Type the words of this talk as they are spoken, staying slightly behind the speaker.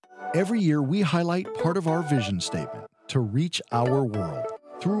Every year, we highlight part of our vision statement to reach our world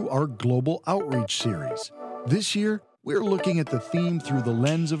through our Global Outreach series. This year, we're looking at the theme through the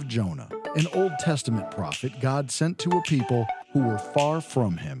lens of Jonah, an Old Testament prophet God sent to a people who were far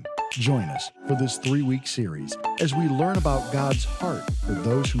from him. Join us for this 3-week series as we learn about God's heart for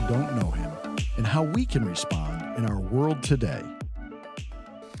those who don't know him and how we can respond in our world today.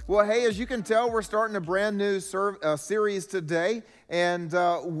 Well, hey, as you can tell, we're starting a brand new series today. And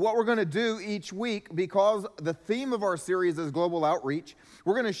what we're going to do each week, because the theme of our series is global outreach,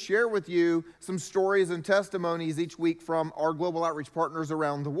 we're going to share with you some stories and testimonies each week from our global outreach partners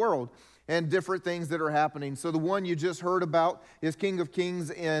around the world and different things that are happening. So the one you just heard about is King of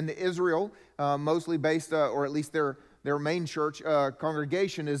Kings in Israel, mostly based, or at least their main church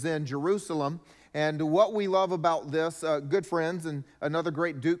congregation is in Jerusalem. And what we love about this, good friends and another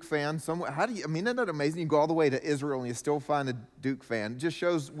great Duke fan, isn't that amazing? You go all the way to Israel and you still find a Duke fan. It just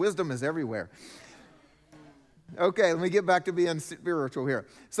shows wisdom is everywhere. Okay, let me get back to being spiritual here.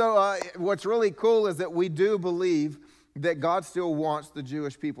 So what's really cool is that we do believe that God still wants the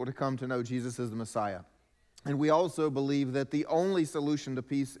Jewish people to come to know Jesus as the Messiah. And we also believe that the only solution to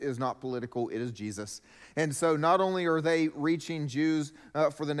peace is not political, it is Jesus. And so not only are they reaching Jews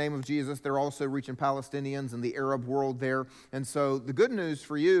for the name of Jesus, they're also reaching Palestinians and the Arab world there. And so the good news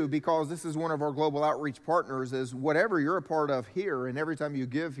for you, because this is one of our global outreach partners, is whatever you're a part of here, and every time you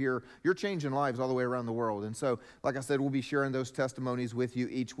give here, you're changing lives all the way around the world. And so, like I said, we'll be sharing those testimonies with you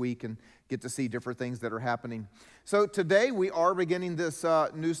each week and get to see different things that are happening. So today we are beginning this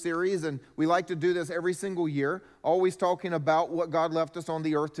new series, and we like to do this every single year, always talking about what God left us on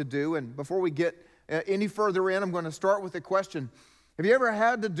the earth to do. And before we get any further in, I'm going to start with a question. Have you ever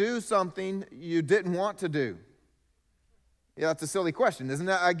had to do something you didn't want to do? Yeah, that's a silly question, isn't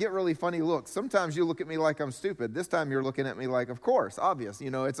it? I get really funny looks. Sometimes you look at me like I'm stupid. This time you're looking at me like, of course, obvious.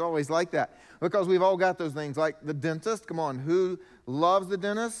 It's always like that. Because we've all got those things, like the dentist. Come on, who loves the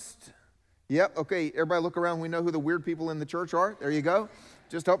dentist? Yep, okay, everybody look around. We know who the weird people in the church are. There you go.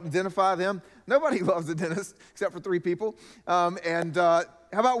 Just help identify them. Nobody loves the dentist except for 3 people. How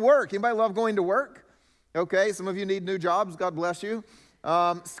about work? Anybody love going to work? Okay, some of you need new jobs. God bless you.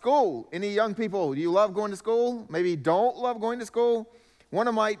 School. Any young people, do you love going to school? Maybe don't love going to school? One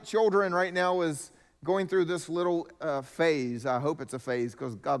of my children right now is going through this little phase. I hope it's a phase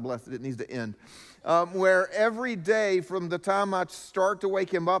because God bless it needs to end. Where every day from the time I start to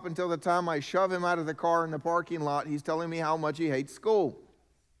wake him up until the time I shove him out of the car in the parking lot, he's telling me how much he hates school.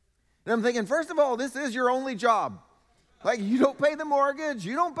 And I'm thinking, first of all, this is your only job. Like, you don't pay the mortgage,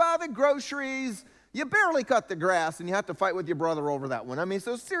 you don't buy the groceries, you barely cut the grass, and you have to fight with your brother over that one.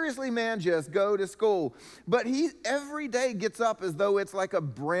 So seriously, man, just go to school. But he every day gets up as though it's like a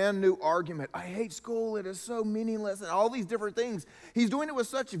brand new argument. I hate school, it is so meaningless, and all these different things. He's doing it with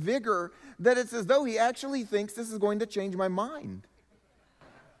such vigor that it's as though he actually thinks this is going to change my mind.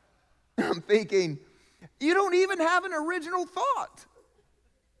 I'm thinking, you don't even have an original thought.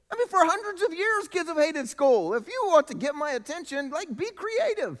 For hundreds of years, kids have hated school. If you want to get my attention, be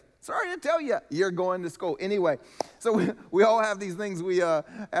creative. Sorry to tell you, you're going to school. Anyway, so we all have these things we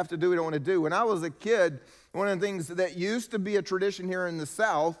have to do we don't want to do. When I was a kid, one of the things that used to be a tradition here in the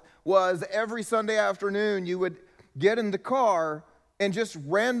South was every Sunday afternoon you would get in the car and just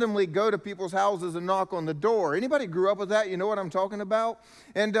randomly go to people's houses and knock on the door. Anybody grew up with that? You know what I'm talking about?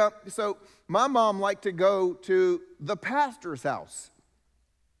 And so my mom liked to go to the pastor's house.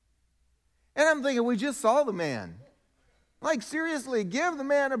 And I'm thinking, we just saw the man. Seriously, give the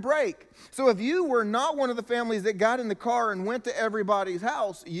man a break. So if you were not one of the families that got in the car and went to everybody's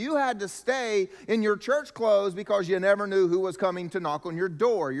house, you had to stay in your church clothes because you never knew who was coming to knock on your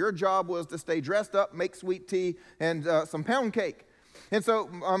door. Your job was to stay dressed up, make sweet tea, and some pound cake. And so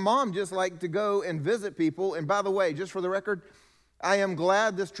my mom just liked to go and visit people. And by the way, just for the record, I am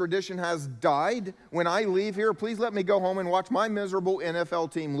glad this tradition has died. When I leave here, please let me go home and watch my miserable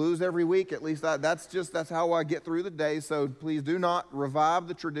NFL team lose every week. At least that's how I get through the day. So please do not revive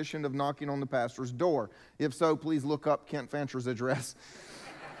the tradition of knocking on the pastor's door. If so, please look up Kent Fancher's address.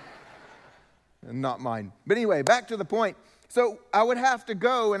 And not mine. But anyway, back to the point. So I would have to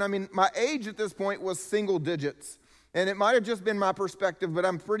go, and my age at this point was single digits. And it might have just been my perspective, but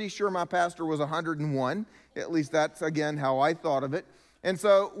I'm pretty sure my pastor was 101. At least that's, again, how I thought of it. And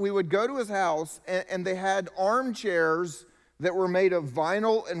so we would go to his house, and they had armchairs that were made of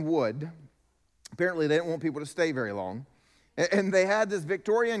vinyl and wood. Apparently, they didn't want people to stay very long. And they had this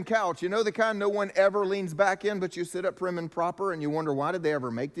Victorian couch, the kind no one ever leans back in, but you sit up prim and proper, and you wonder, why did they ever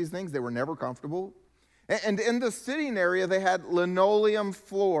make these things? They were never comfortable. And in the sitting area, they had linoleum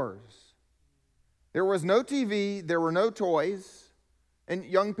floors. There was no TV, there were no toys, And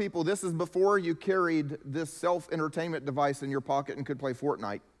young people, this is before you carried this self-entertainment device in your pocket and could play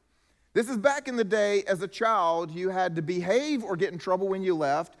Fortnite. This is back in the day, as a child, you had to behave or get in trouble when you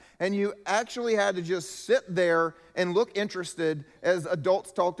left, and you actually had to just sit there and look interested as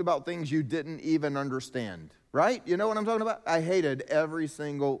adults talked about things you didn't even understand, right? You know what I'm talking about? I hated every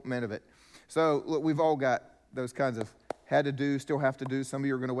single minute of it. So look, we've all got those kinds of had to do, still have to do. Some of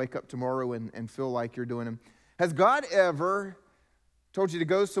you are going to wake up tomorrow and feel like you're doing them. Has God ever told you to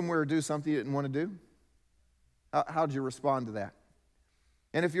go somewhere or do something you didn't want to do? How'd you respond to that?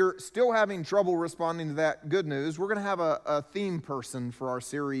 And if you're still having trouble responding to that, good news, we're going to have a theme person for our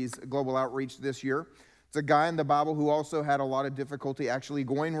series, Global Outreach, this year. It's a guy in the Bible who also had a lot of difficulty actually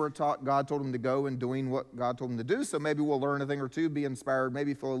going where God told him to go and doing what God told him to do. So maybe we'll learn a thing or two, be inspired,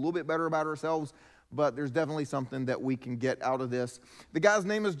 maybe feel a little bit better about ourselves, but there's definitely something that we can get out of this. The guy's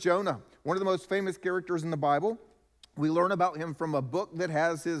name is Jonah, one of the most famous characters in the Bible. We learn about him from a book that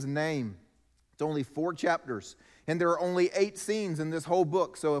has his name. It's only 4 chapters. And there are only 8 scenes in this whole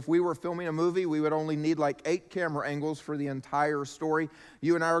book. So if we were filming a movie, we would only need like 8 camera angles for the entire story.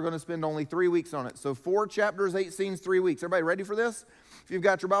 You and I are going to spend only 3 weeks on it. So 4 chapters, 8 scenes, 3 weeks. Everybody ready for this? If you've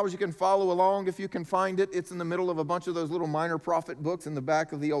got your Bibles, you can follow along. If you can find it, it's in the middle of a bunch of those little minor prophet books in the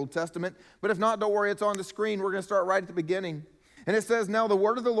back of the Old Testament. But if not, don't worry, it's on the screen. We're going to start right at the beginning. And it says, "Now the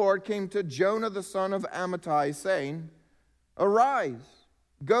word of the Lord came to Jonah the son of Amittai, saying, 'Arise,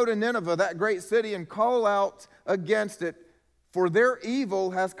 go to Nineveh, that great city, and call out against it, for their evil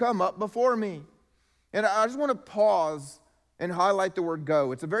has come up before me.'" And I just want to pause and highlight the word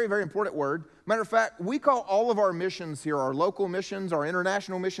go. It's a very, very important word. Matter of fact, we call all of our missions here, our local missions, our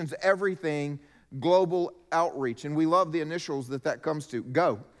international missions, everything global outreach. And we love the initials that comes to,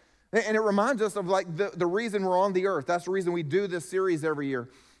 go. And it reminds us of like the reason we're on the earth. That's the reason we do this series every year.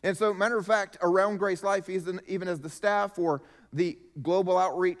 And so, matter of fact, around GraceLife, even as the staff or the global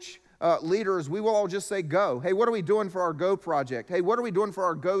outreach leaders, we will all just say go. Hey, what are we doing for our Go project? Hey, what are we doing for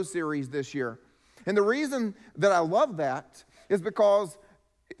our Go series this year? And the reason that I love that is because,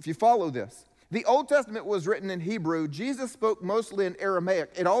 if you follow this, the Old Testament was written in Hebrew. Jesus spoke mostly in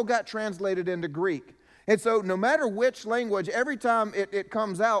Aramaic. It all got translated into Greek. And so no matter which language, every time it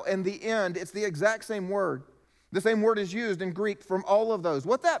comes out, in the end, it's the exact same word. The same word is used in Greek from all of those.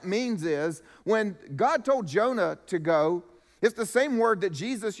 What that means is, when God told Jonah to go, it's the same word that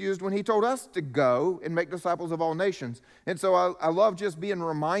Jesus used when he told us to go and make disciples of all nations. And so I love just being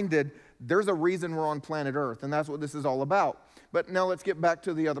reminded there's a reason we're on planet Earth, and that's what this is all about. But now let's get back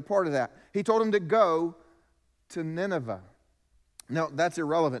to the other part of that. He told him to go to Nineveh. Now, that's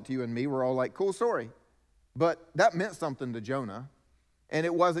irrelevant to you and me. We're all like, cool story. But that meant something to Jonah, and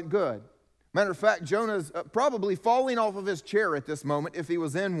it wasn't good. Matter of fact, Jonah's probably falling off of his chair at this moment, if he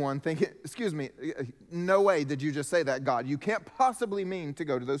was in one, thinking, excuse me, no way did you just say that, God. You can't possibly mean to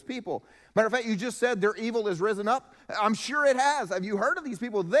go to those people. Matter of fact, you just said their evil has risen up. I'm sure it has. Have you heard of these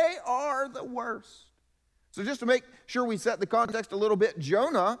people? They are the worst. So just to make sure we set the context a little bit,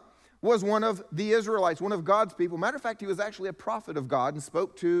 Jonah was one of the Israelites, one of God's people. Matter of fact, he was actually a prophet of God and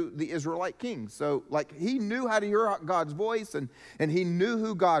spoke to the Israelite kings. So like he knew how to hear God's voice, and he knew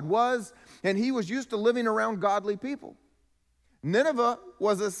who God was, and he was used to living around godly people. Nineveh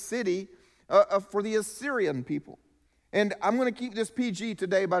was a city for the Assyrian people. And I'm going to keep this PG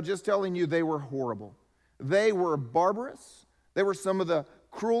today by just telling you they were horrible. They were barbarous. They were some of the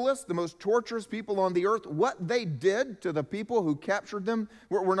cruelest, the most torturous people on the earth. What they did to the people who captured them,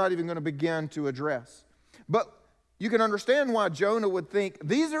 we're not even going to begin to address. But you can understand why Jonah would think,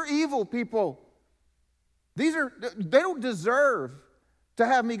 these are evil people. They don't deserve to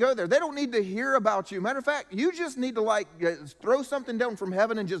have me go there. They don't need to hear about you. Matter of fact, you just need to throw something down from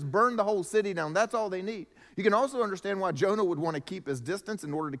heaven and just burn the whole city down. That's all they need. You can also understand why Jonah would want to keep his distance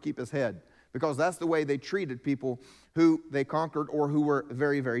in order to keep his head, because that's the way they treated people who they conquered or who were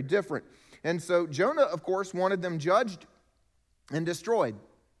very, very different. And so Jonah, of course, wanted them judged and destroyed.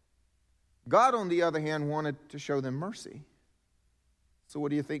 God, on the other hand, wanted to show them mercy. So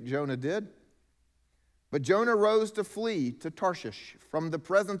what do you think Jonah did? But Jonah rose to flee to Tarshish from the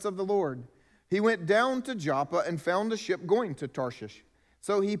presence of the Lord. He went down to Joppa and found a ship going to Tarshish.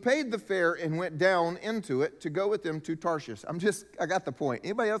 So he paid the fare and went down into it to go with them to Tarshish. I got the point.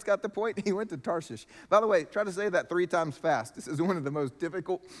 Anybody else got the point? He went to Tarshish. By the way, try to say that 3 times fast. This is one of the most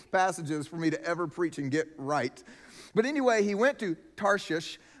difficult passages for me to ever preach and get right. But anyway, he went to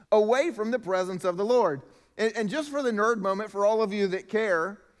Tarshish away from the presence of the Lord. And just for the nerd moment, for all of you that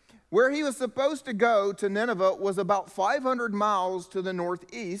care, where he was supposed to go to Nineveh was about 500 miles to the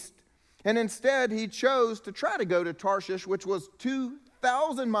northeast. And instead, he chose to try to go to Tarshish, which was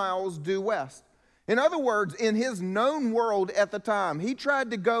 2,000 miles due west. In other words, in his known world at the time, he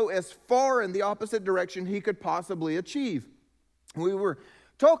tried to go as far in the opposite direction he could possibly achieve. We were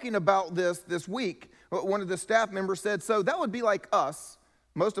talking about this week. One of the staff members said, so that would be like us.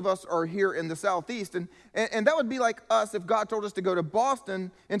 Most of us are here in the Southeast, and that would be like us if God told us to go to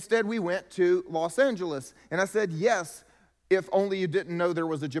Boston. Instead, we went to Los Angeles. And I said, yes, if only you didn't know there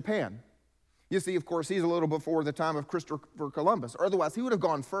was a Japan. You see, of course, he's a little before the time of Christopher Columbus. Or otherwise, he would have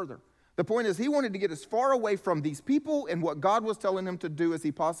gone further. The point is, he wanted to get as far away from these people and what God was telling him to do as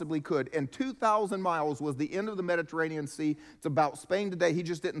he possibly could. And 2,000 miles was the end of the Mediterranean Sea. It's about Spain today. He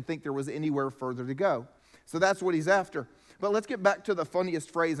just didn't think there was anywhere further to go. So that's what he's after. But let's get back to the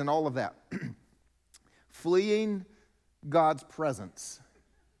funniest phrase in all of that. Fleeing God's presence.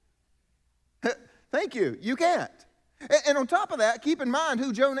 Thank you. You can't. And on top of that, keep in mind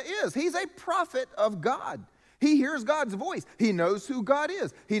who Jonah is. He's a prophet of God. He hears God's voice. He knows who God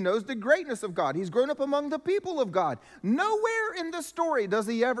is. He knows the greatness of God. He's grown up among the people of God. Nowhere in the story does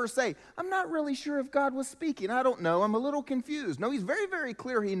he ever say, I'm not really sure if God was speaking. I don't know. I'm a little confused. No, he's very, very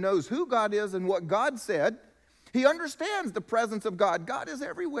clear. He knows who God is and what God said. He understands the presence of God. God is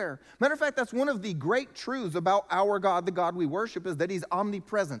everywhere. Matter of fact, that's one of the great truths about our God, the God we worship, is that he's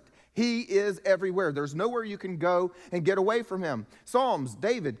omnipresent. He is everywhere. There's nowhere you can go and get away from him. Psalms,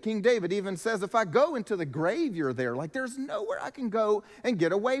 King David even says, if I go into the grave, you're there. Like there's nowhere I can go and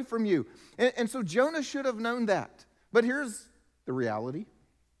get away from you. And so Jonah should have known that. But here's the reality.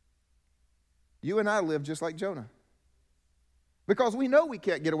 You and I live just like Jonah. Because we know we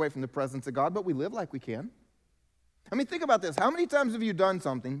can't get away from the presence of God, but we live like we can. I mean, think about this. How many times have you done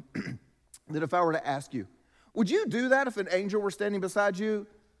something that if I were to ask you, would you do that if an angel were standing beside you?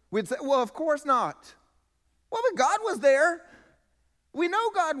 We'd say, well, of course not. Well, but God was there. We know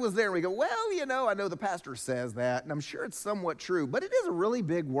God was there. We go, well, you know, I know the pastor says that, and I'm sure it's somewhat true, but it is a really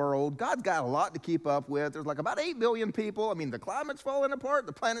big world. God's got a lot to keep up with. There's like about 8 billion people. I mean, the climate's falling apart.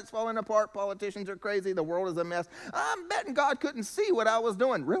 The planet's falling apart. Politicians are crazy. The world is a mess. I'm betting God couldn't see what I was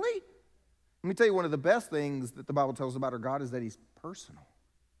doing. Really? Let me tell you, one of the best things that the Bible tells about our God is that he's personal.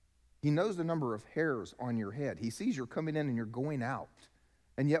 He knows the number of hairs on your head. He sees you're coming in and you're going out.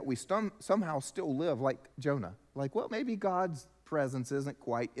 And yet we somehow still live like Jonah. Like, well, maybe God's presence isn't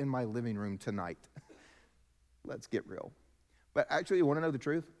quite in my living room tonight. Let's get real. But actually, you want to know the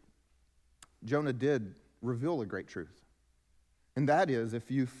truth? Jonah did reveal a great truth. And that is, if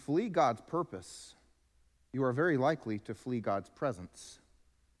you flee God's purpose, you are very likely to flee God's presence.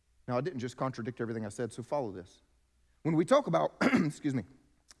 Now, I didn't just contradict everything I said, so follow this. When we talk about,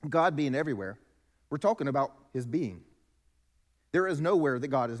 God being everywhere, we're talking about his being. There is nowhere that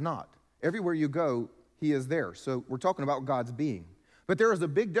God is not. Everywhere you go, he is there. So we're talking about God's being. But there is a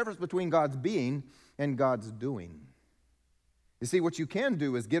big difference between God's being and God's doing. You see, what you can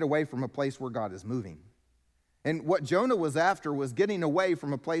do is get away from a place where God is moving. And what Jonah was after was getting away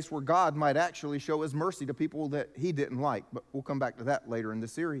from a place where God might actually show his mercy to people that he didn't like. But we'll come back to that later in the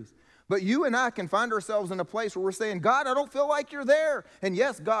series. But you and I can find ourselves in a place where we're saying, God, I don't feel like you're there. And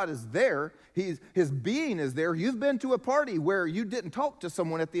yes, God is there. His being is there. You've been to a party where you didn't talk to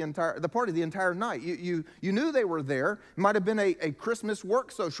someone at the party the entire night. You knew they were there. It might have been a Christmas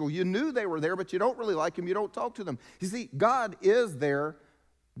work social. You knew they were there, but you don't really like them. You don't talk to them. You see, God is there,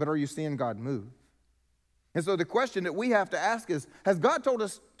 but are you seeing God move? And so the question that we have to ask is, has God told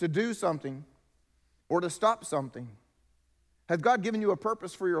us to do something or to stop something? Has God given you a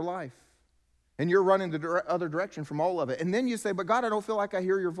purpose for your life? And you're running the other direction from all of it. And then you say, but God, I don't feel like I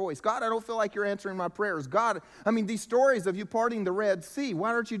hear your voice. God, I don't feel like you're answering my prayers. God, I mean, these stories of you parting the Red Sea, why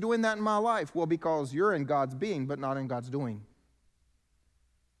aren't you doing that in my life? Well, because you're in God's being, but not in God's doing.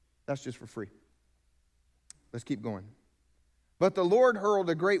 That's just for free. Let's keep going. But the Lord hurled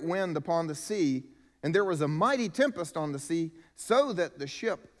a great wind upon the sea, and there was a mighty tempest on the sea, so that the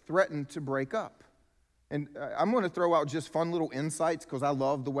ship threatened to break up. And I'm going to throw out just fun little insights because I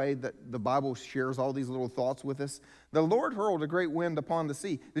love the way that the Bible shares all these little thoughts with us. The Lord hurled a great wind upon the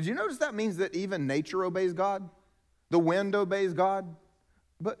sea. Did you notice that means that even nature obeys God? The wind obeys God?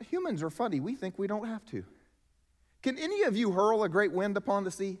 But humans are funny. We think we don't have to. Can any of you hurl a great wind upon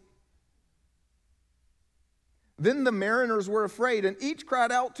the sea? Then the mariners were afraid, and each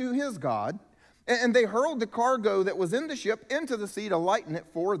cried out to his God. And they hurled the cargo that was in the ship into the sea to lighten it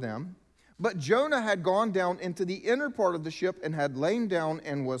for them. But Jonah had gone down into the inner part of the ship and had lain down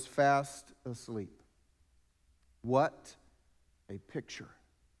and was fast asleep. What a picture.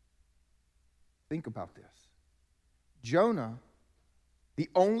 Think about this. Jonah, the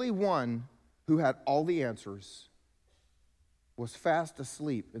only one who had all the answers, was fast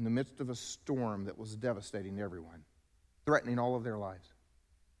asleep in the midst of a storm that was devastating everyone, threatening all of their lives.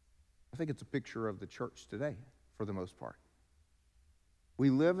 I think it's a picture of the church today, for the most part. We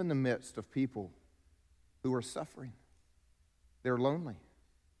live in the midst of people who are suffering. They're lonely.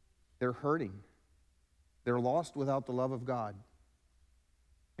 They're hurting. They're lost without the love of God.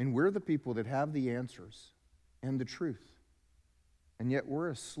 And we're the people that have the answers and the truth. And yet we're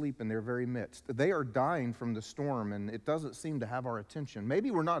asleep in their very midst. They are dying from the storm, and it doesn't seem to have our attention.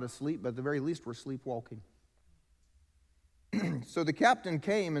 Maybe we're not asleep, but at the very least we're sleepwalking. So the captain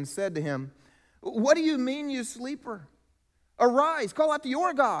came and said to him, "What do you mean, you sleeper? Arise, call out to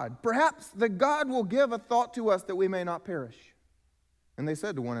your God. Perhaps the God will give a thought to us that we may not perish." And they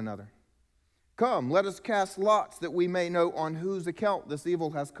said to one another, "Come, let us cast lots that we may know on whose account this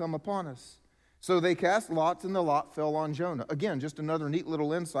evil has come upon us." So they cast lots, and the lot fell on Jonah. Again, just another neat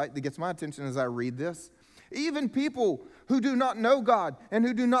little insight that gets my attention as I read this. Even people who do not know God and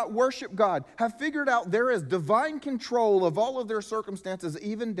who do not worship God have figured out there is divine control of all of their circumstances,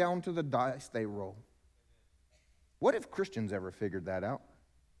 even down to the dice they roll. What if Christians ever figured that out?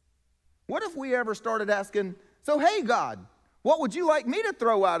 What if we ever started asking, "So hey God, what would you like me to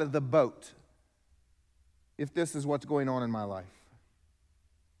throw out of the boat if this is what's going on in my life?"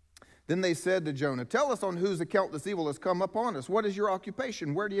 Then they said to Jonah, "Tell us on whose account this evil has come upon us. What is your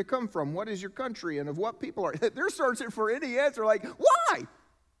occupation? Where do you come from? What is your country? And of what people are?" They're searching for any answer like, why?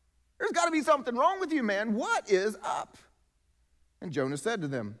 There's got to be something wrong with you, man. What is up? And Jonah said to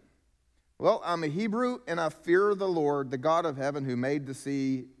them, "Well, I'm a Hebrew, and I fear the Lord, the God of heaven, who made the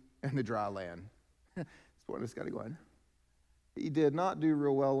sea and the dry land." That's what it's got to go on. He did not do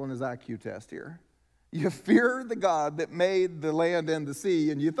real well on his IQ test here. You fear the God that made the land and the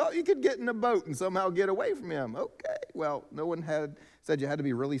sea, and you thought you could get in a boat and somehow get away from him. Okay, well, no one had said you had to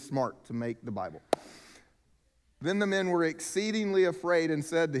be really smart to make the Bible. Then the men were exceedingly afraid and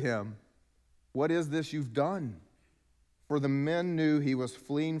said to him, "What is this you've done?" For the men knew he was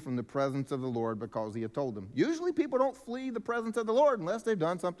fleeing from the presence of the Lord because he had told them. Usually people don't flee the presence of the Lord unless they've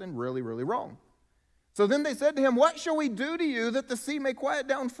done something really, really wrong. So then they said to him, "What shall we do to you that the sea may quiet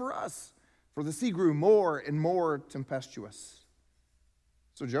down for us?" For the sea grew more and more tempestuous.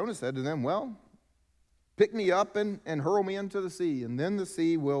 So Jonah said to them, "Well, pick me up and hurl me into the sea, and then the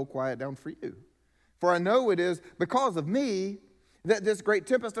sea will quiet down for you. For I know it is because of me that this great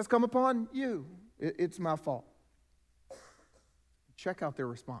tempest has come upon you. It's my fault." Check out their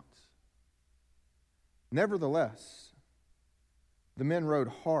response. Nevertheless, the men rowed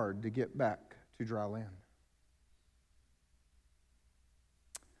hard to get back to dry land.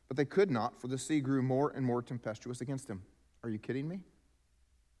 But they could not, for the sea grew more and more tempestuous against them. Are you kidding me?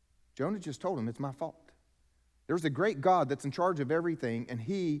 Jonah just told him, it's my fault. There's a great God that's in charge of everything, and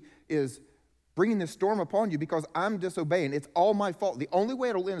he is bringing this storm upon you because I'm disobeying. It's all my fault. The only way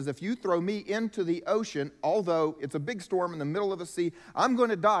it'll end is if you throw me into the ocean, although it's a big storm in the middle of a sea, I'm going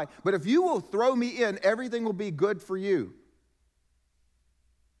to die. But if you will throw me in, everything will be good for you.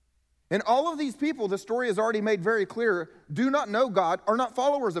 And all of these people, the story has already made very clear, do not know God, are not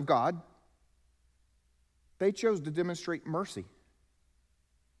followers of God. They chose to demonstrate mercy,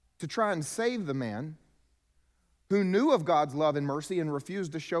 to try and save the man who knew of God's love and mercy and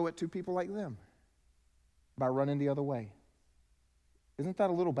refused to show it to people like them by running the other way. Isn't that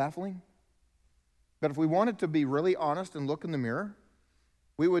a little baffling? But if we wanted to be really honest and look in the mirror,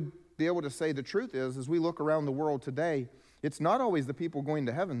 we would be able to say the truth is, as we look around the world today, it's not always the people going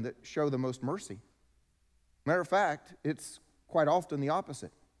to heaven that show the most mercy. Matter of fact, it's quite often the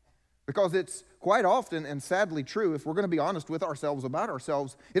opposite. Because it's quite often, and sadly true, if we're going to be honest with ourselves about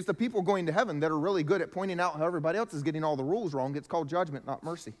ourselves, it's the people going to heaven that are really good at pointing out how everybody else is getting all the rules wrong. It's called judgment, not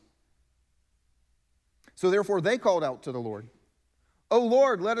mercy. So therefore they called out to the Lord, "O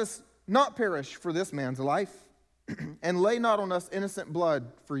Lord, let us not perish for this man's life, and lay not on us innocent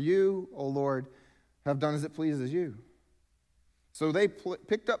blood, for you, O Lord, have done as it pleases you." So they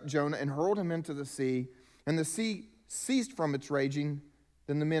picked up Jonah and hurled him into the sea, and the sea ceased from its raging.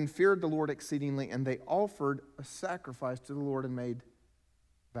 Then the men feared the Lord exceedingly, and they offered a sacrifice to the Lord and made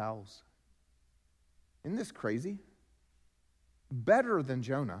vows. Isn't this crazy? Better than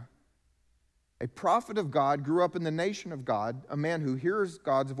Jonah, a prophet of God, grew up in the nation of God, a man who hears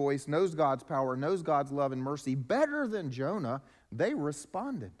God's voice, knows God's power, knows God's love and mercy. Better than Jonah, they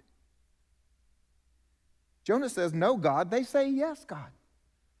responded. Jonah says, "No, God." They say, "Yes, God."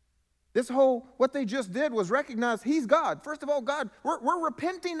 What they just did was recognize he's God. First of all, God, we're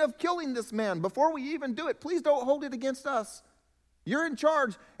repenting of killing this man before we even do it. Please don't hold it against us. You're in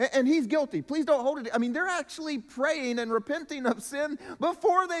charge, and he's guilty. Please don't hold it. I mean, they're actually praying and repenting of sin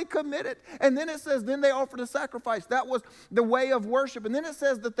before they commit it. And then it says, then they offered a sacrifice. That was the way of worship. And then it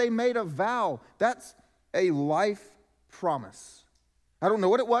says that they made a vow. That's a life promise. I don't know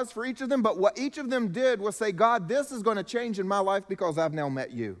what it was for each of them, but what each of them did was say, God, this is going to change in my life because I've now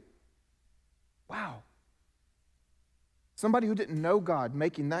met you. Wow. Somebody who didn't know God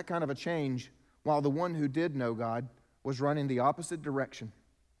making that kind of a change while the one who did know God was running the opposite direction.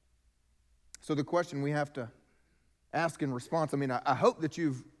 So the question we have to ask in response, I hope that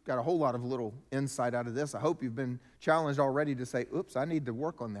you've got a whole lot of little insight out of this. I hope you've been challenged already to say, oops, I need to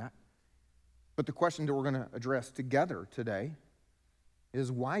work on that. But the question that we're going to address together today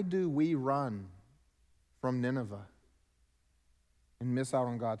is, why do we run from Nineveh and miss out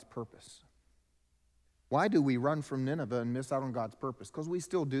on God's purpose? Why do we run from Nineveh and miss out on God's purpose? Because we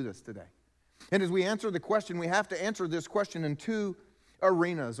still do this today. And as we answer the question, we have to answer this question in two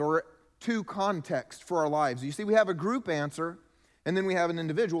arenas or two contexts for our lives. You see, we have a group answer, and then we have an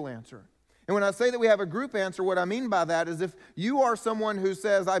individual answer. And when I say that we have a group answer, what I mean by that is, if you are someone who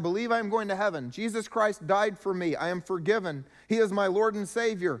says, I believe I am going to heaven, Jesus Christ died for me, I am forgiven, He is my Lord and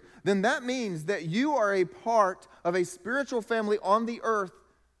Savior, then that means that you are a part of a spiritual family on the earth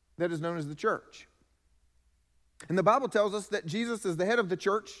that is known as the church. And the Bible tells us that Jesus is the head of the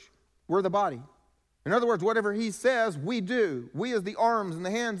church, we're the body. In other words, whatever He says, we do. We as the arms and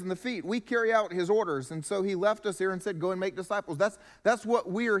the hands and the feet, we carry out His orders. And so He left us here and said, go and make disciples. That's what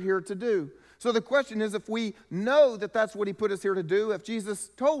we are here to do. So the question is, if we know that that's what He put us here to do, if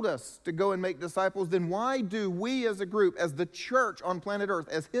Jesus told us to go and make disciples, then why do we as a group, as the church on planet Earth,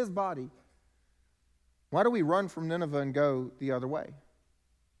 as His body, why do we run from Nineveh and go the other way?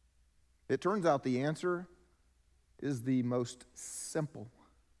 It turns out the answer is the most simple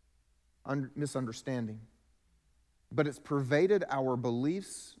misunderstanding. But it's pervaded our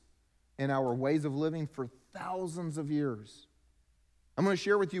beliefs and our ways of living for thousands of years. I'm going to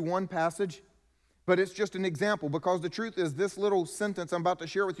share with you one passage, but it's just an example, because the truth is, this little sentence I'm about to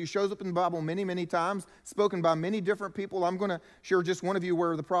share with you shows up in the Bible many, many times, spoken by many different people. I'm going to share just one of you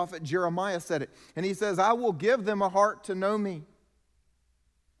where the prophet Jeremiah said it. And he says, I will give them a heart to know me.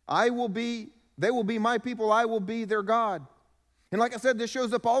 They will be my people, I will be their God. And like I said, this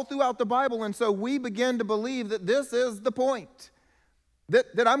shows up all throughout the Bible, and so we begin to believe that this is the point,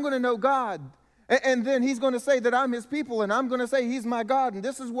 that I'm going to know God, and then He's going to say that I'm His people, and I'm going to say He's my God, and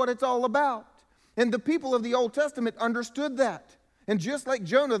this is what it's all about. And the people of the Old Testament understood that. And just like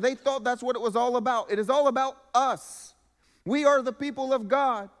Jonah, they thought that's what it was all about. It is all about us. We are the people of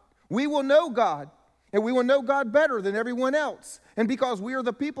God. We will know God, and we will know God better than everyone else. And because we are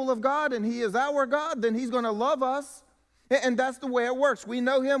the people of God, and He is our God, then He's going to love us. And that's the way it works. We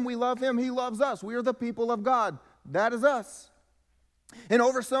know Him, we love Him, He loves us. We are the people of God. That is us. And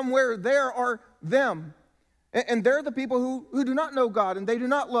over somewhere there are them. And they're the people who do not know God, and they do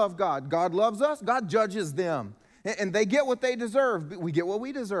not love God. God loves us, God judges them. And they get what they deserve. We get what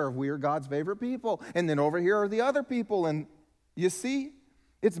we deserve. We are God's favorite people. And then over here are the other people. And you see,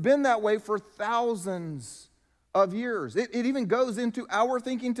 it's been that way for thousands of years. It even goes into our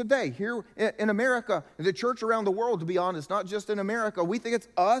thinking today. Here in America, the church around the world, to be honest, not just in America, we think it's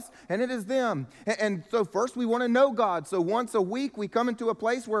us and it is them. And so first we want to know God. So once a week we come into a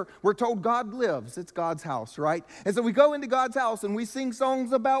place where we're told God lives. It's God's house, right? And so we go into God's house and we sing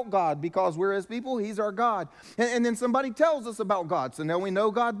songs about God because we're His people, He's our God. And then somebody tells us about God, so now we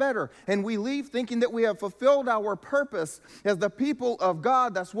know God better. And we leave thinking that we have fulfilled our purpose as the people of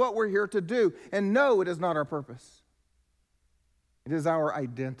God. That's what we're here to do. And no, it is not our purpose. It is our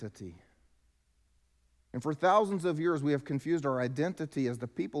identity. And for thousands of years, we have confused our identity as the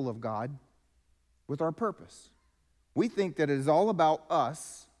people of God with our purpose. We think that it is all about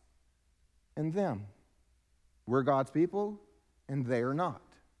us and them. We're God's people, and they are not.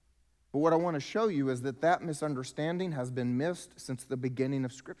 But what I want to show you is that misunderstanding has been missed since the beginning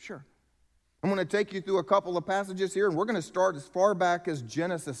of Scripture. I'm going to take you through a couple of passages here, and we're going to start as far back as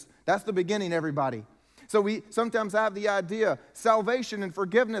Genesis. That's the beginning, everybody. So we sometimes have the idea, salvation and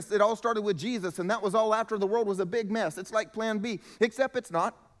forgiveness, it all started with Jesus, and that was all after the world was a big mess. It's like plan B, except it's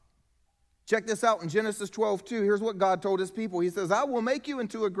not. Check this out in Genesis 12:2. Here's what God told His people. He says, I will make you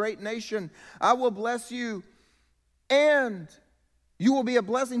into a great nation. I will bless you, and you will be a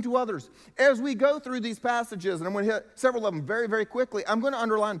blessing to others. As we go through these passages, and I'm going to hit several of them very, very quickly, I'm going to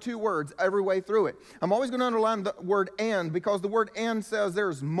underline two words every way through it. I'm always going to underline the word and, because the word and says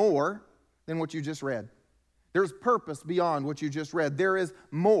there's more than what you just read. There's purpose beyond what you just read. There is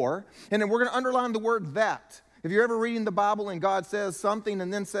more. And then we're going to underline the word that. If you're ever reading the Bible and God says something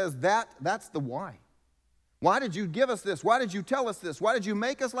and then says that, that's the why. Why did you give us this? Why did you tell us this? Why did you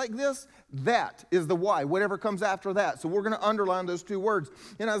make us like this? That is the why, whatever comes after that. So we're going to underline those two words.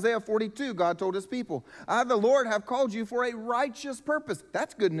 In Isaiah 42, God told his people, I, the Lord, have called you for a righteous purpose.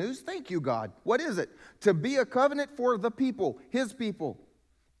 That's good news. Thank you, God. What is it? To be a covenant for the people, his people,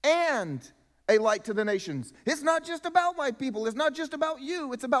 and a light to the nations. It's not just about my people. It's not just about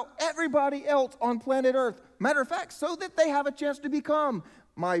you. It's about everybody else on planet Earth. Matter of fact, so that they have a chance to become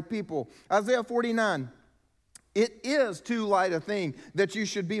my people. Isaiah 49. It is too light a thing that you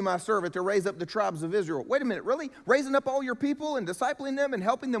should be my servant to raise up the tribes of Israel. Wait a minute, really? Raising up all your people and discipling them and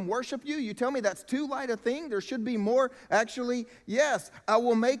helping them worship you? You tell me that's too light a thing? There should be more. Actually, yes, I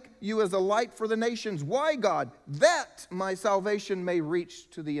will make you as a light for the nations. Why, God? That my salvation may reach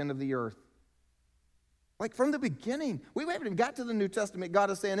to the end of the earth. Like from the beginning, we haven't even got to the New Testament. God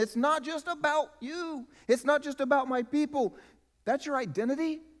is saying, it's not just about you. It's not just about my people. That's your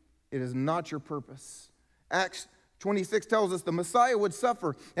identity. It is not your purpose. Acts 26 tells us the Messiah would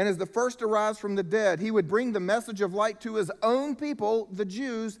suffer, and as the first to rise from the dead, he would bring the message of light to his own people, the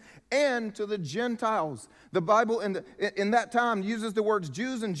Jews, and to the Gentiles. The Bible in that time uses the words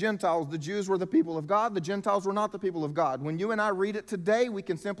Jews and Gentiles. The Jews were the people of God. The Gentiles were not the people of God. When you and I read it today, we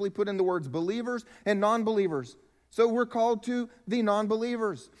can simply put in the words believers and non-believers. So we're called to the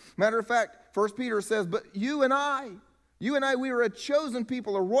non-believers. Matter of fact, 1 Peter says, but you and I, we are a chosen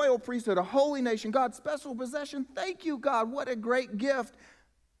people, a royal priesthood, a holy nation, God's special possession. Thank you, God. What a great gift.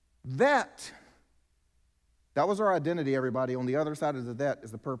 That was our identity, everybody. On the other side of that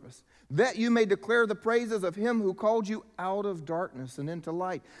is the purpose. That you may declare the praises of him who called you out of darkness and into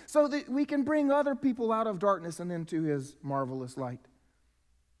light, so that we can bring other people out of darkness and into his marvelous light.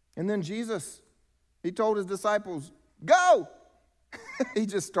 And then Jesus, he told his disciples, go! He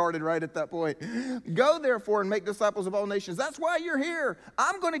just started right at that point. Go, therefore, and make disciples of all nations. That's why you're here.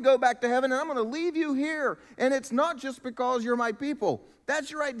 I'm going to go back to heaven, and I'm going to leave you here. And it's not just because you're my people. That's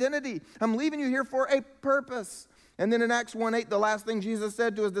your identity. I'm leaving you here for a purpose. And then in Acts 1:8, the last thing Jesus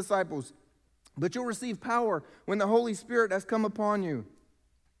said to his disciples, but you'll receive power when the Holy Spirit has come upon you,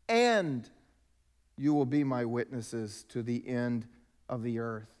 and you will be my witnesses to the end of the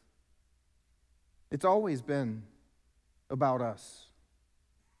earth. It's always been about us.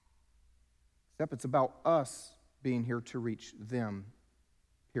 Except it's about us being here to reach them,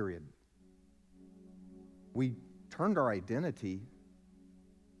 period. We turned our identity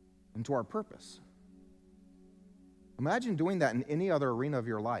into our purpose. Imagine doing that in any other arena of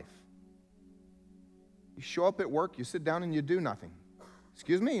your life. You show up at work, you sit down and you do nothing.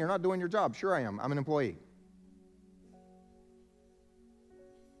 Excuse me, you're not doing your job. Sure I am. I'm an employee.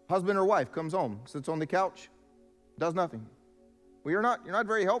 Husband or wife comes home, sits on the couch, does nothing. Well, you're not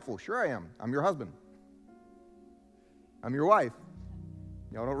very helpful. Sure I am. I'm your husband. I'm your wife.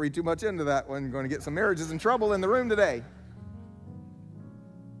 Y'all don't read too much into that one. You're going to get some marriages in trouble in the room today.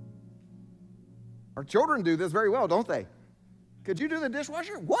 Our children do this very well, don't they? Could you do the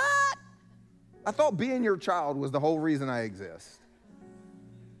dishwasher? What? I thought being your child was the whole reason I exist.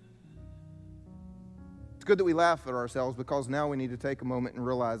 It's good that we laugh at ourselves, because now we need to take a moment and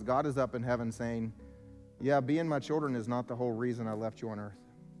realize God is up in heaven saying, yeah, being my children is not the whole reason I left you on earth.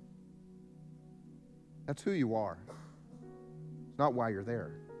 That's who you are. It's not why you're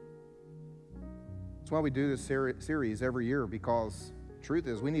there. That's why we do this series every year, because the truth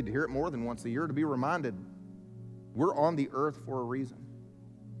is we need to hear it more than once a year to be reminded we're on the earth for a reason.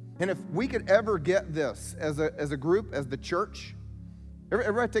 And if we could ever get this as a group, as the church,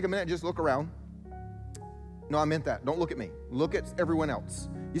 everybody take a minute and just look around. No, I meant that. Don't look at me. Look at everyone else.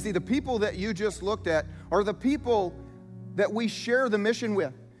 You see, the people that you just looked at are the people that we share the mission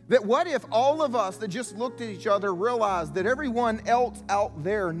with. That what if all of us that just looked at each other realized that everyone else out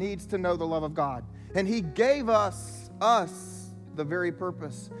there needs to know the love of God? And he gave us the very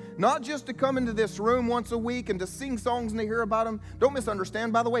purpose. Not just to come into this room once a week and to sing songs and to hear about them. Don't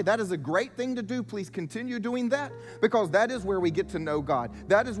misunderstand, by the way. That is a great thing to do. Please continue doing that, because that is where we get to know God.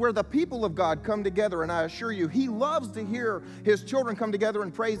 That is where the people of God come together. And I assure you, he loves to hear his children come together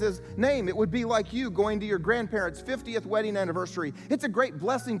and praise his name. It would be like you going to your grandparents' 50th wedding anniversary. It's a great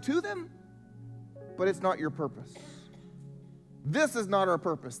blessing to them, but it's not your purpose. This is not our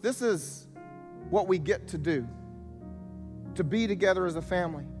purpose. This is what we get to do, to be together as a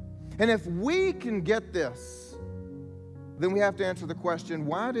family. And if we can get this, then we have to answer the question,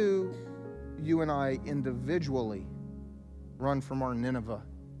 why do you and I individually run from our Nineveh?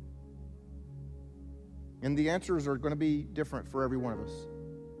 And the answers are going to be different for every one of us.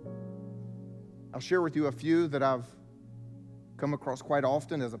 I'll share with you a few that I've come across quite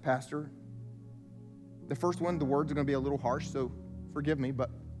often as a pastor. The first one, the words are going to be a little harsh, so forgive me,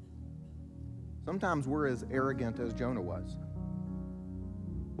 but Sometimes we're as arrogant as Jonah was.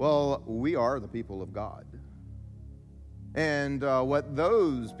 Well, we are the people of God. And what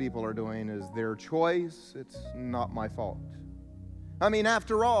those people are doing is their choice. It's not my fault. I mean,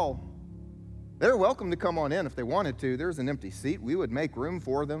 after all, they're welcome to come on in if they wanted to. There's an empty seat. We would make room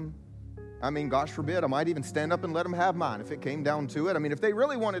for them. I mean, gosh forbid, I might even stand up and let them have mine if it came down to it. I mean, if they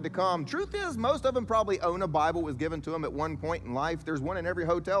really wanted to come, truth is, most of them probably own a Bible, was given to them at one point in life. There's one in every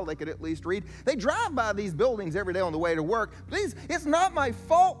hotel they could at least read. They drive by these buildings every day on the way to work. Please, it's not my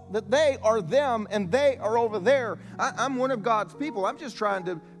fault that they are them and they are over there. I'm one of God's people. I'm just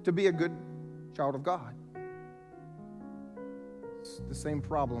trying to be a good child of God. It's the same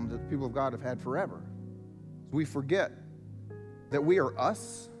problem that the people of God have had forever. We forget that we are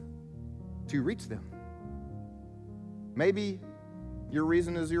us to reach them. Maybe your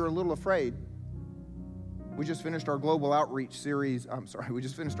reason is you're a little afraid. We just finished our global outreach series. We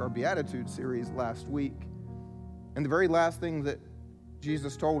just finished our Beatitude series last week. And the very last thing that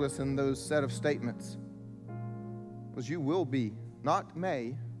Jesus told us in those set of statements was, you will be, not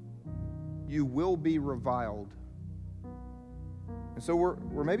may, you will be reviled. And so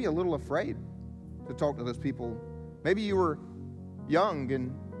we're maybe a little afraid to talk to those people. Maybe you were young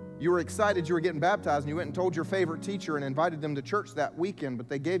and you were excited you were getting baptized, and you went and told your favorite teacher and invited them to church that weekend, but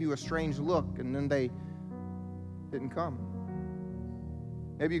they gave you a strange look, and then they didn't come.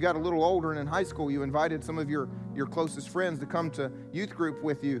 Maybe you got a little older, and in high school you invited some of your closest friends to come to youth group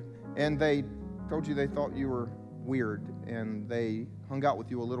with you, and they told you they thought you were weird, and they hung out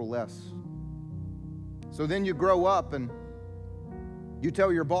with you a little less. So then you grow up, and you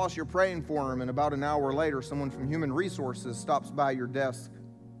tell your boss you're praying for him, and about an hour later, someone from Human Resources stops by your desk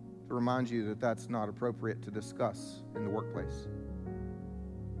to remind you that that's not appropriate to discuss in the workplace.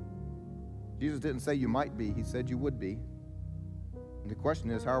 Jesus didn't say you might be. He said you would be. And the question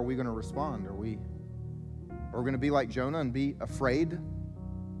is, how are we going to respond? Are we going to be like Jonah and be afraid of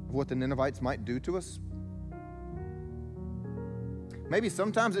what the Ninevites might do to us? Maybe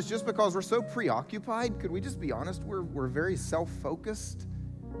sometimes it's just because we're so preoccupied. Could we just be honest? We're very self-focused.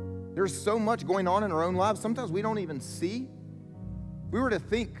 There's so much going on in our own lives. Sometimes we don't even see. If we were to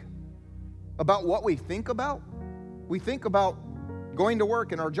think about what we think about, we think about going to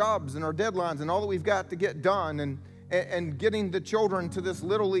work and our jobs and our deadlines and all that we've got to get done, and getting the children to this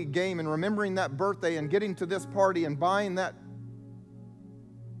Little League game and remembering that birthday and getting to this party and buying that.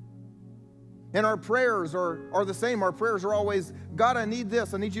 And our prayers are the same. Our prayers are always, God, I need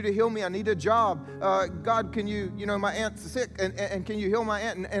this. I need you to heal me. I need a job. God, can you my aunt's sick, and can you heal my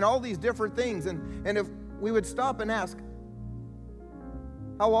aunt? And all these different things. And if we would stop and ask,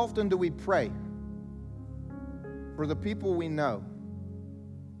 how often do we pray for the people we know?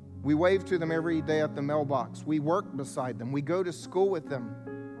 We wave to them every day at the mailbox. We work beside them. We go to school with them.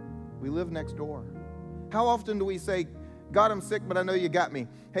 We live next door. How often do we say, God, I'm sick, but I know you got me.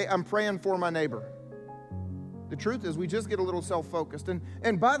 Hey, I'm praying for my neighbor. The truth is, we just get a little self-focused.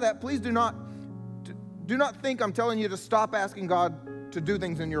 And by that, please do not think I'm telling you to stop asking God to do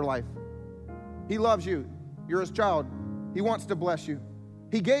things in your life. He loves you. You're his child. He wants to bless you.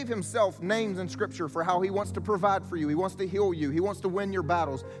 He gave himself names in Scripture for how he wants to provide for you. He wants to heal you. He wants to win your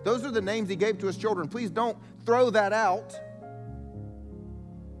battles. Those are the names he gave to his children. Please don't throw that out.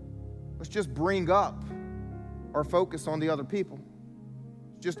 Let's just bring up our focus on the other people.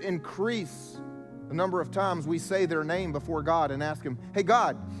 Just increase the number of times we say their name before God and ask him, hey,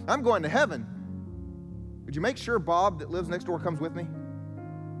 God, I'm going to heaven. Would you make sure Bob that lives next door comes with me?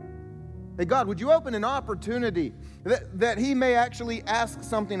 Hey, God, would you open an opportunity that he may actually ask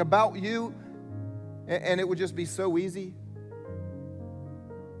something about you, and it would just be so easy?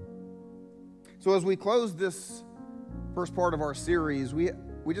 So as we close this first part of our series, we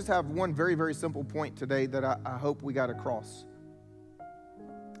just have one very, very simple point today that I hope we got across.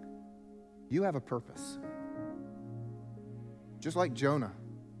 You have a purpose. Just like Jonah,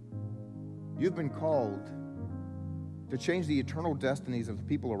 you've been called to change the eternal destinies of the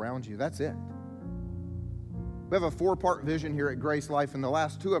people around you. That's it. We have a 4-part vision here at GraceLife, and the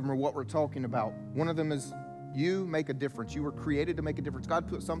last 2 of them are what we're talking about. One of them is you make a difference. You were created to make a difference. God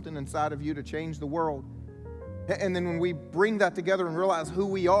put something inside of you to change the world. And then when we bring that together and realize who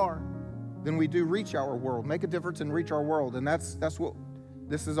we are, then we do reach our world, make a difference and reach our world. And that's what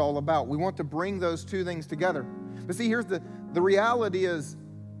this is all about. We want to bring those 2 things together. But see, here's the reality is,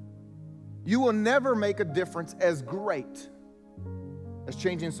 you will never make a difference as great as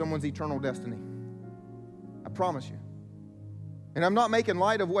changing someone's eternal destiny. I promise you. And I'm not making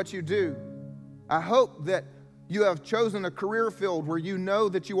light of what you do. I hope that you have chosen a career field where you know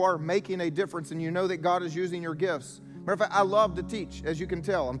that you are making a difference and you know that God is using your gifts Matter of fact, I love to teach, as you can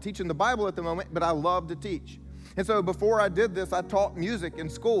tell. I'm teaching the Bible at the moment, but I love to teach. And so before I did this, I taught music in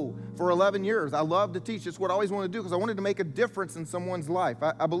school for 11 years. I love to teach. It's what I always wanted to do because I wanted to make a difference in someone's life.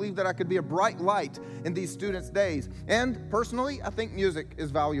 I believe that I could be a bright light in these students' days. And personally, I think music is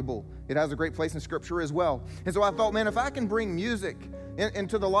valuable. It has a great place in Scripture as well. And so I thought, man, if I can bring music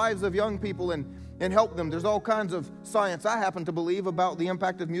into the lives of young people and help them, there's all kinds of science I happen to believe about the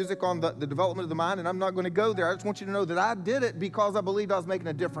impact of music on the development of the mind, and I'm not going to go there. I just want you to know that I did it because I believed I was making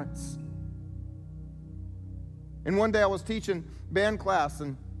a difference. And one day I was teaching band class,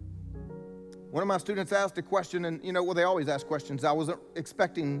 and one of my students asked a question, and they always ask questions. I wasn't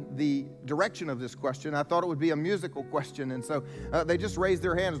expecting the direction of this question. I thought it would be a musical question, and so they just raised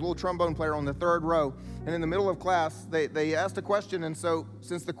their hands, a little trombone player on the third row, and in the middle of class, they asked a question, and so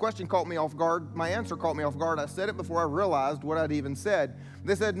since the question caught me off guard, my answer caught me off guard. I said it before I realized what I'd even said.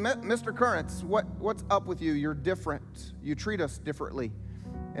 They said, "Mr. Currence, what's up with you? You're different. You treat us differently."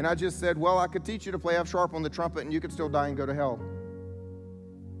 And I just said, well, I could teach you to play F sharp on the trumpet and you could still die and go to hell.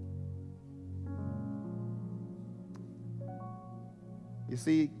 You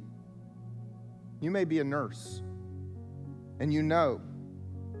see, you may be a nurse and you know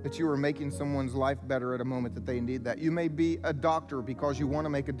that you are making someone's life better at a moment that they need that. You may be a doctor because you want to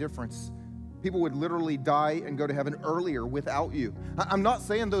make a difference. People would literally die and go to heaven earlier without you. I'm not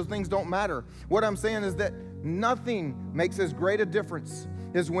saying those things don't matter. What I'm saying is that nothing makes as great a difference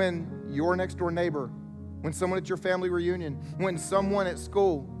is when your next door neighbor, when someone at your family reunion, when someone at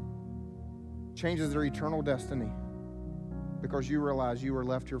school changes their eternal destiny because you realize you were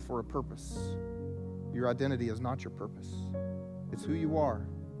left here for a purpose. Your identity is not your purpose. It's who you are.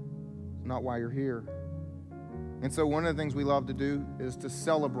 It's not why you're here. And so one of the things we love to do is to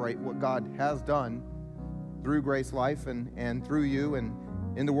celebrate what God has done through GraceLife and through you and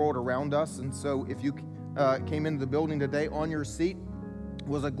in the world around us. And so if you came into the building today, on your seat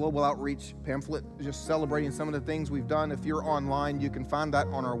was a global outreach pamphlet just celebrating some of the things we've done. If you're online, you can find that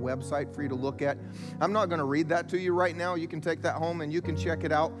on our website for you to look at. I'm not going to read that to you right now. You can take that home and you can check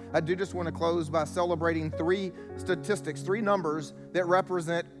it out. I do just want to close by celebrating 3 statistics, 3 numbers that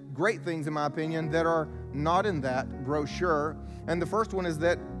represent great things, in my opinion, that are not in that brochure. And the first one is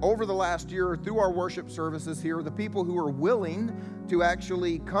that over the last year, through our worship services here, the people who are willing to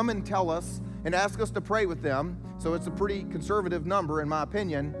actually come and tell us and ask us to pray with them, so it's a pretty conservative number, in my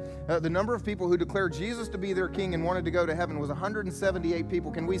opinion. The number of people who declared Jesus to be their king and wanted to go to heaven was 178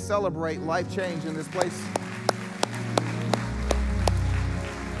 people. Can we celebrate life change in this place?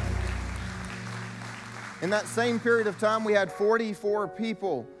 In that same period of time, we had 44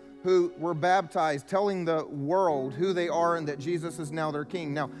 people who were baptized, telling the world who they are and that Jesus is now their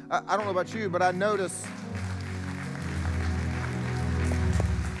king. Now, I don't know about you, but I notice...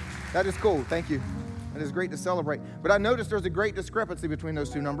 That is cool. Thank you. That is great to celebrate. But I noticed there's a great discrepancy between those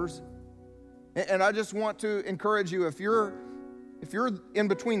 2 numbers. And I just want to encourage you, if you're in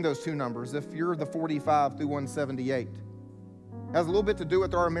between those 2 numbers, if you're the 45 through 178, has a little bit to do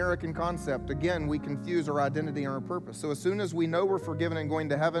with our American concept. Again, we confuse our identity and our purpose. So as soon as we know we're forgiven and going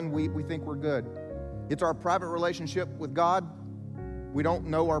to heaven, we think we're good. It's our private relationship with God. We don't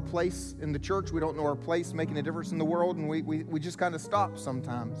know our place in the church. We don't know our place making a difference in the world, and we just kind of stop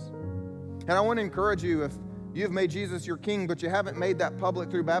sometimes. And I want to encourage you, if you've made Jesus your king, but you haven't made that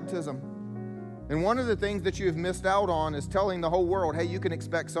public through baptism, and one of the things that you've missed out on is telling the whole world, hey, you can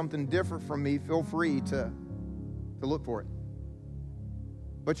expect something different from me. Feel free to look for it.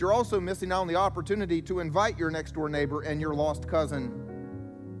 But you're also missing out on the opportunity to invite your next door neighbor and your lost cousin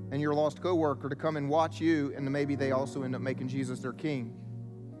and your lost coworker to come and watch you, and maybe they also end up making Jesus their king.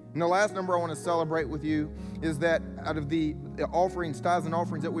 And the last number I want to celebrate with you is that out of the offerings, tithes and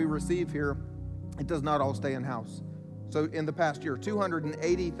offerings that we receive here, it does not all stay in-house. So in the past year,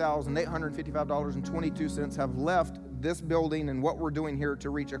 $280,855.22 have left this building and what we're doing here to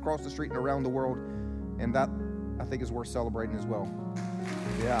reach across the street and around the world. And that, I think, is worth celebrating as well.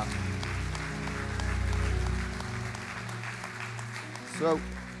 Yeah. So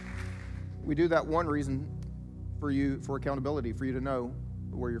we do that one reason for accountability, for you to know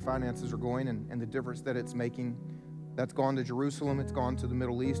where your finances are going and the difference that it's making. That's gone to Jerusalem, it's gone to the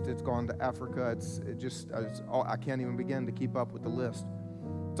Middle East, it's gone to Africa. I can't even begin to keep up with the list.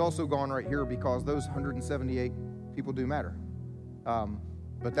 It's also gone right here because those 178 people do matter.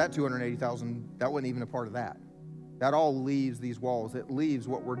 But that 280,000, that wasn't even a part of that. That all leaves these walls. It leaves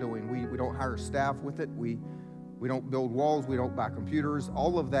what we're doing. We don't hire staff with it. We don't build walls. We don't buy computers.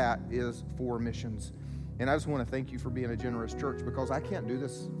 All of that is for missions. And I just want to thank you for being a generous church, because I can't do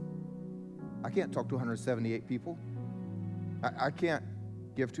this. I can't talk to 178 people. I can't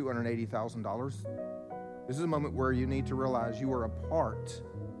give $280,000. This is a moment where you need to realize you are a part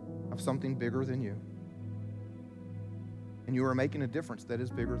of something bigger than you. And you are making a difference that is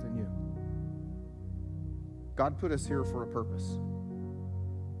bigger than you. God put us here for a purpose,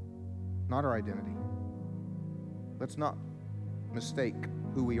 not our identity. Let's not mistake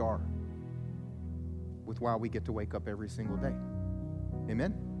who we are with why we get to wake up every single day.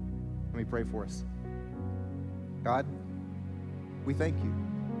 Amen? Let me pray for us. God, we thank you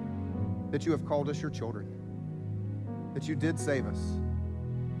that you have called us your children, that you did save us,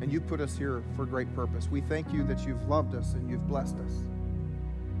 and you put us here for great purpose. We thank you that you've loved us and you've blessed us.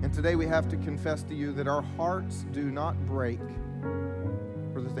 And today we have to confess to you that our hearts do not break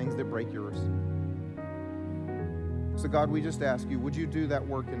for the things that break yours. So God, we just ask you, would you do that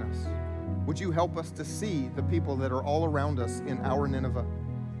work in us? Would you help us to see the people that are all around us in our Nineveh?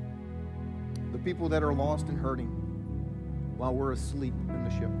 The people that are lost and hurting while we're asleep in the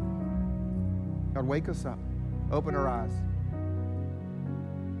ship. God, wake us up. Open our eyes.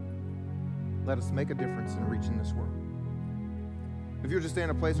 Let us make a difference in reaching this world. If you're just in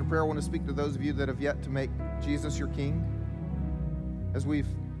a place of prayer, I want to speak to those of you that have yet to make Jesus your King. As we've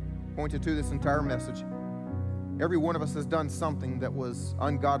pointed to this entire message, every one of us has done something that was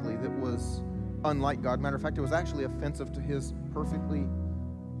ungodly, that was unlike God. Matter of fact, it was actually offensive to his perfectly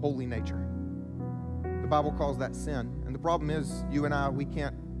holy nature. The Bible calls that sin. And the problem is, you and I, we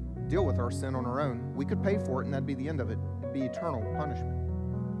can't deal with our sin on our own. We could pay for it, and that'd be the end of it. It'd be eternal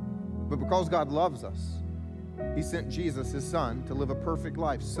punishment. But because God loves us, he sent Jesus, his son, to live a perfect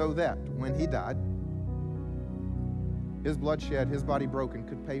life so that when he died, his blood shed, his body broken,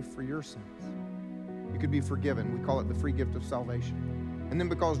 could pay for your sins. You could be forgiven. We call it the free gift of salvation. And then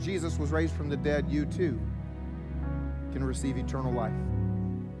because Jesus was raised from the dead, you too can receive eternal life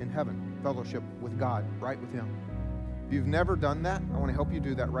in heaven, fellowship with God, right with him. If you've never done that, I want to help you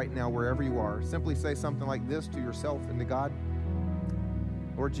do that right now wherever you are. Simply say something like this to yourself and to God.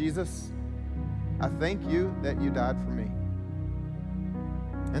 Lord Jesus, I thank you that you died for me.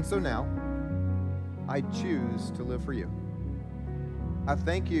 And so now, I choose to live for you. I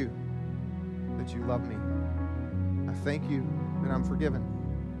thank you that you love me. I thank you that I'm forgiven.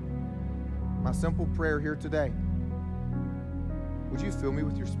 My simple prayer here today, would you fill me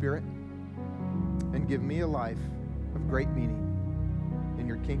with your Spirit and give me a life of great meaning in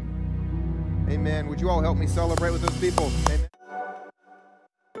your kingdom? Amen. Would you all help me celebrate with those people? Amen.